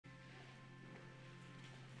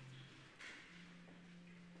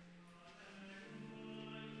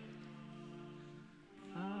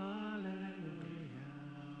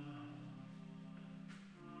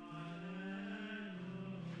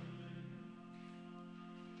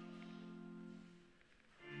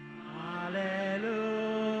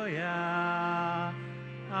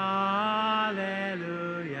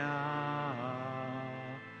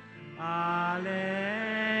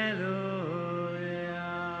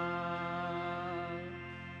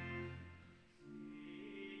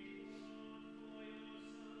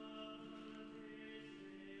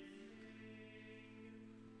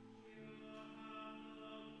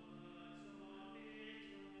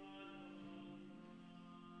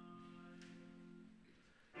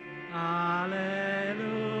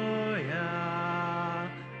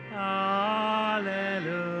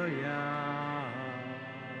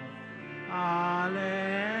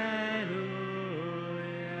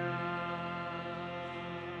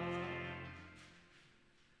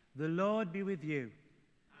The Lord be with you.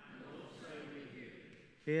 And also with you.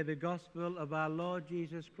 Hear the gospel of our Lord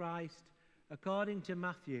Jesus Christ according to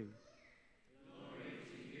Matthew. Glory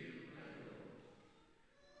to you, my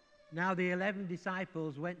Lord. Now the 11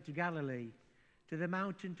 disciples went to Galilee, to the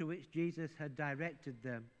mountain to which Jesus had directed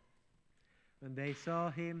them. When they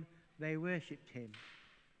saw him, they worshipped him,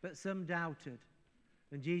 but some doubted.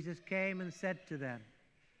 And Jesus came and said to them,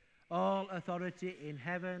 "All authority in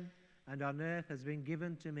heaven and on earth has been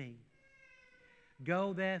given to me.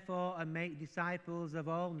 Go therefore and make disciples of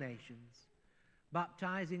all nations,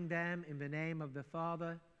 baptizing them in the name of the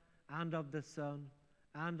Father and of the Son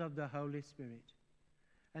and of the Holy Spirit,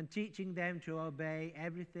 and teaching them to obey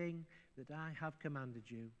everything that I have commanded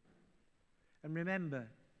you. And remember,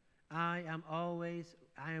 I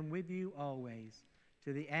am with you always,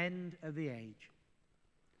 to the end of the age."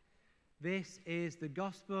 This is the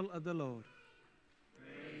gospel of the Lord.